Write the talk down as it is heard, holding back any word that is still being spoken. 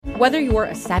Whether you're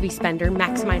a savvy spender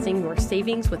maximizing your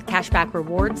savings with cashback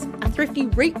rewards, a thrifty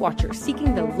rate watcher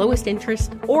seeking the lowest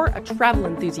interest, or a travel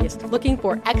enthusiast looking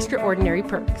for extraordinary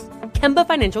perks, Kemba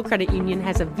Financial Credit Union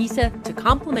has a visa to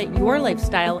complement your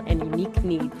lifestyle and unique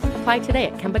needs. Apply today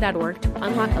at Kemba.org to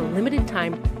unlock a limited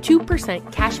time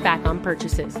 2% cash back on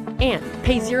purchases and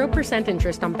pay 0%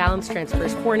 interest on balance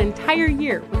transfers for an entire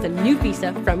year with a new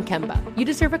visa from Kemba. You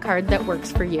deserve a card that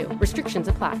works for you. Restrictions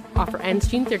apply. Offer ends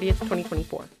June 30th,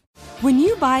 2024. When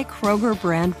you buy Kroger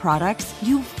brand products,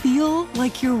 you feel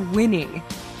like you're winning.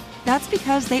 That's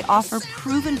because they offer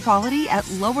proven quality at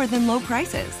lower than low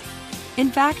prices. In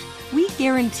fact, we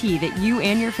guarantee that you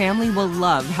and your family will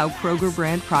love how Kroger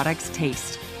brand products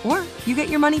taste, or you get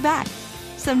your money back.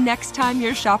 So next time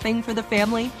you're shopping for the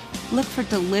family, look for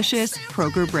delicious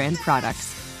Kroger brand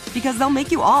products, because they'll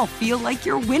make you all feel like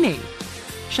you're winning.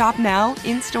 Shop now,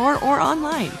 in-store, or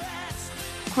online.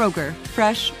 Kroger,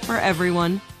 fresh for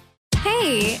everyone.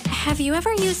 Hey, have you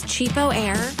ever used Cheapo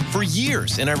Air? For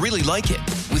years, and I really like it.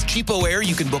 With Cheapo Air,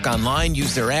 you can book online,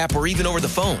 use their app, or even over the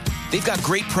phone. They've got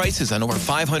great prices on over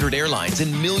 500 airlines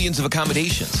and millions of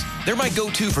accommodations. They're my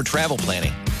go-to for travel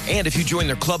planning. And if you join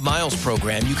their Club Miles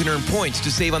program, you can earn points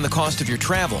to save on the cost of your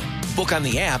travel. Book on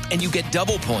the app, and you get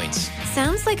double points.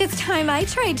 Sounds like it's time I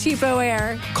tried Cheapo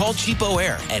Air. Call Cheapo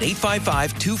Air at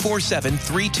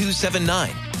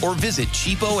 855-247-3279 or visit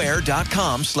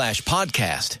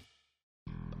cheapoair.com/podcast.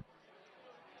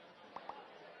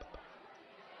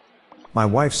 My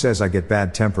wife says I get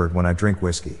bad-tempered when I drink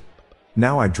whiskey.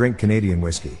 Now I drink Canadian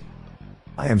whiskey.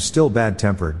 I am still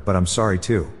bad-tempered, but I'm sorry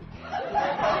too.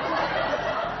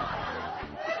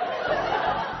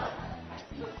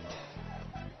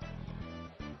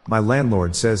 My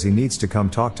landlord says he needs to come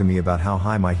talk to me about how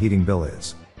high my heating bill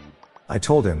is. I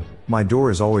told him, my door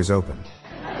is always open.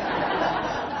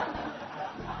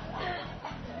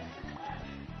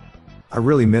 I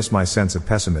really miss my sense of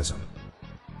pessimism.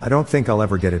 I don't think I'll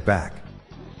ever get it back.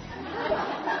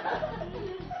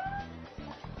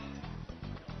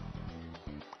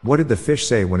 What did the fish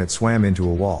say when it swam into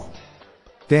a wall?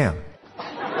 Damn.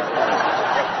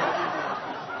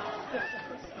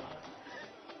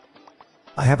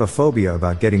 I have a phobia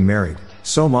about getting married,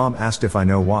 so Mom asked if I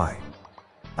know why.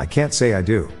 I can't say I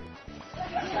do.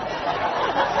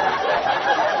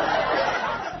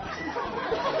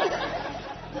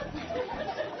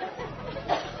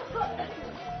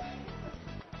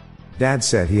 Dad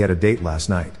said he had a date last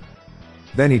night.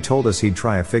 Then he told us he'd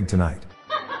try a fig tonight.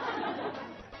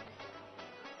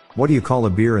 What do you call a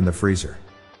beer in the freezer?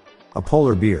 A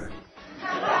polar beer.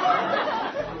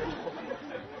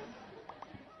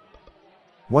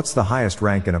 What's the highest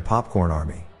rank in a popcorn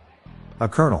army? A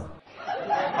colonel.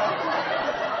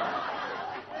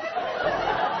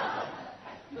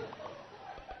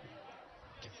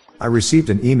 I received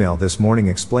an email this morning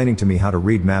explaining to me how to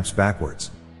read maps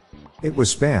backwards. It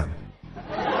was spam.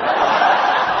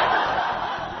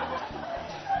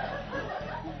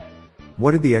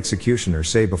 What did the executioner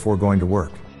say before going to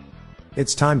work?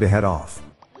 It's time to head off.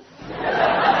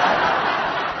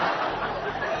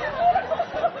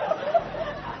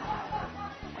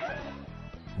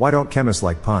 Why don't chemists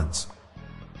like puns?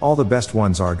 All the best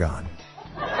ones are gone.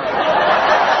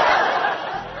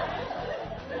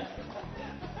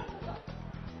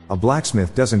 A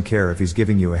blacksmith doesn't care if he's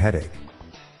giving you a headache.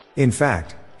 In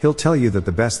fact, he'll tell you that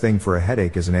the best thing for a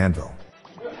headache is an anvil.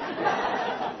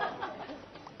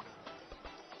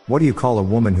 What do you call a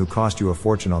woman who cost you a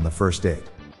fortune on the first date?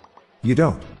 You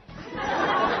don't.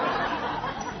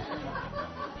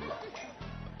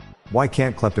 Why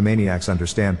can't kleptomaniacs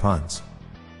understand puns?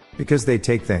 Because they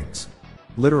take things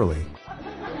literally.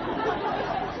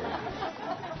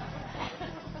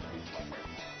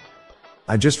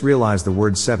 I just realized the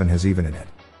word 7 has even in it.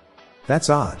 That's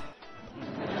odd.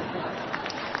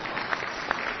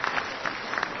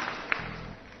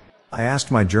 I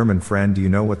asked my German friend, do you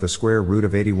know what the square root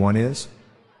of 81 is?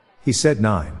 He said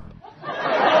 9.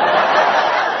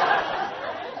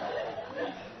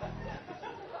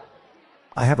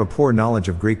 I have a poor knowledge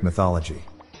of Greek mythology.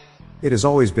 It has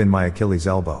always been my Achilles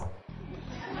elbow.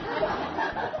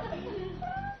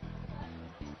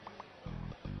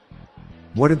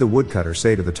 What did the woodcutter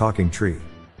say to the talking tree?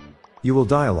 You will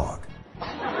dialogue.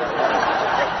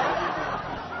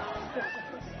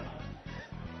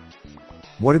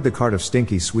 What did the cart of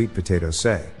stinky sweet potatoes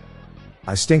say?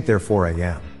 I stink, therefore I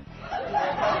am.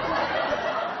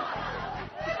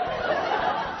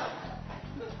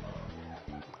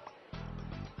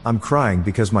 I'm crying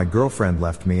because my girlfriend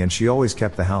left me and she always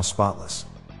kept the house spotless.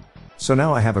 So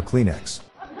now I have a Kleenex.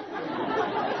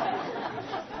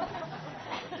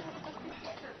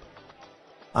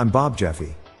 I'm Bob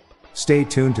Jeffy. Stay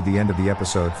tuned to the end of the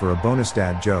episode for a bonus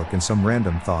dad joke and some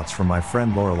random thoughts from my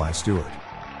friend Lorelei Stewart.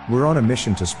 We're on a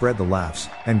mission to spread the laughs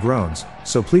and groans,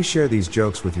 so please share these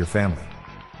jokes with your family.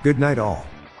 Good night all.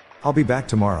 I'll be back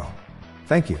tomorrow.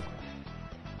 Thank you.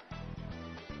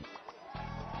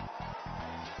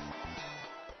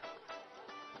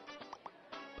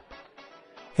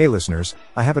 Hey listeners,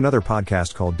 I have another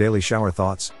podcast called Daily Shower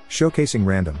Thoughts, showcasing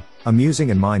random,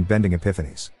 amusing and mind-bending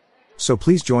epiphanies. So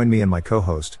please join me and my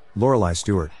co-host, Lorelei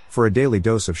Stewart, for a daily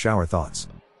dose of shower thoughts.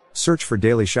 Search for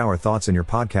Daily Shower Thoughts in your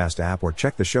podcast app or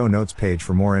check the show notes page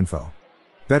for more info.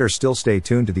 Better still, stay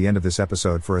tuned to the end of this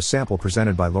episode for a sample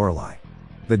presented by Lorelei.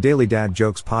 The Daily Dad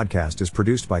Jokes podcast is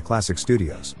produced by Classic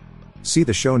Studios. See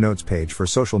the show notes page for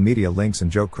social media links and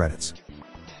joke credits.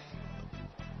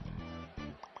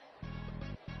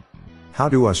 How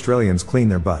do Australians clean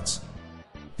their butts?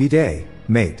 Bidet,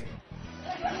 mate.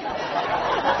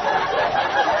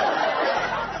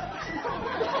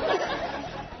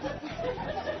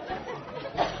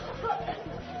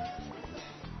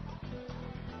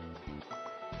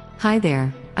 Hi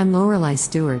there, I'm Lorelei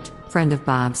Stewart, friend of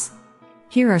Bob's.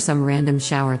 Here are some random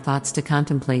shower thoughts to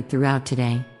contemplate throughout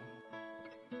today.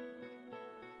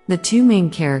 The two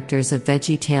main characters of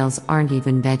Veggie Tales aren't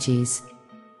even veggies.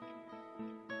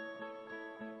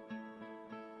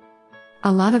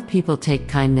 A lot of people take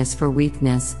kindness for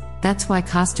weakness, that's why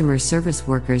customer service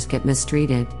workers get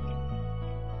mistreated.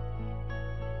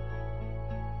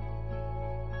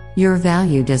 Your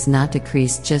value does not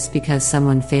decrease just because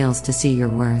someone fails to see your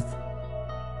worth.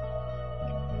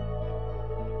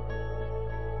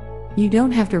 You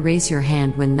don't have to raise your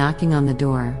hand when knocking on the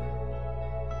door.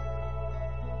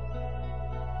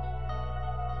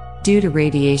 Due to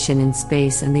radiation in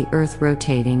space and the Earth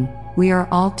rotating, we are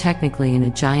all technically in a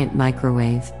giant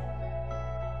microwave.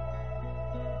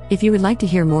 If you would like to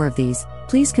hear more of these,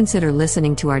 please consider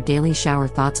listening to our Daily Shower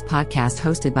Thoughts podcast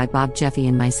hosted by Bob Jeffy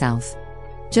and myself.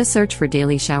 Just search for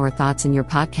Daily Shower Thoughts in your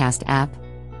podcast app.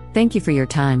 Thank you for your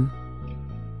time.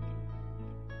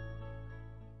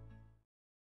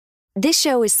 This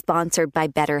show is sponsored by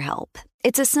BetterHelp.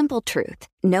 It's a simple truth.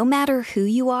 No matter who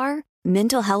you are,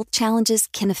 mental health challenges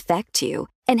can affect you,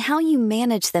 and how you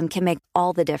manage them can make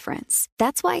all the difference.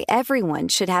 That's why everyone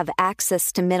should have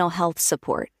access to mental health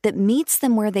support that meets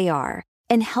them where they are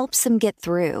and helps them get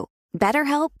through.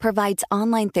 BetterHelp provides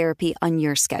online therapy on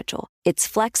your schedule. It's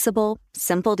flexible,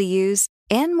 simple to use,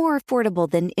 and more affordable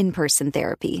than in-person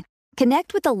therapy.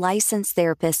 Connect with a licensed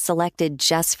therapist selected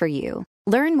just for you.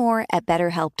 Learn more at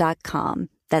BetterHelp.com.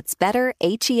 That's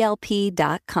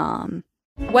BetterHelp.com.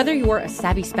 Whether you're a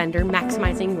savvy spender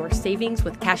maximizing your savings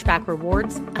with cashback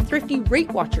rewards, a thrifty rate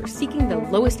watcher seeking the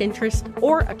lowest interest,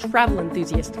 or a travel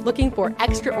enthusiast looking for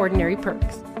extraordinary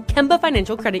perks, Kemba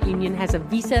Financial Credit Union has a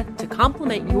visa to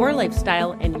complement your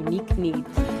lifestyle and unique needs.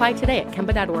 Apply today at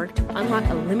Kemba.org to unlock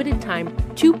a limited-time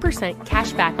 2%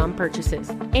 cash back on purchases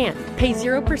and pay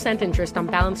 0% interest on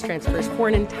balance transfers for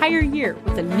an entire year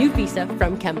with a new visa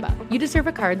from Kemba. You deserve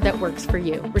a card that works for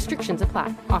you. Restrictions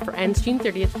apply. Offer ends June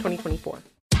 30th, 2024.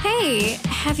 Hey,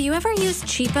 have you ever used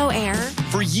Cheapo Air?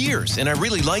 For years, and I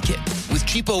really like it. With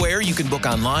Cheapo Air, you can book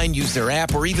online, use their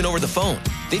app, or even over the phone.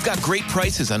 They've got great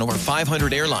prices on over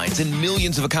 500 airlines and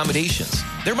millions of accommodations.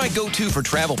 They're my go-to for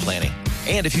travel planning.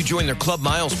 And if you join their Club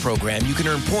Miles program, you can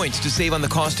earn points to save on the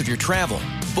cost of your travel.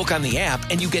 Book on the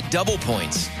app, and you get double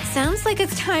points. Sounds like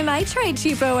it's time I tried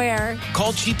Cheapo Air.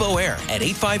 Call Cheapo Air at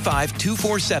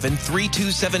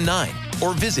 855-247-3279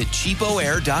 or visit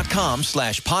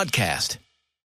cheapoair.com/podcast.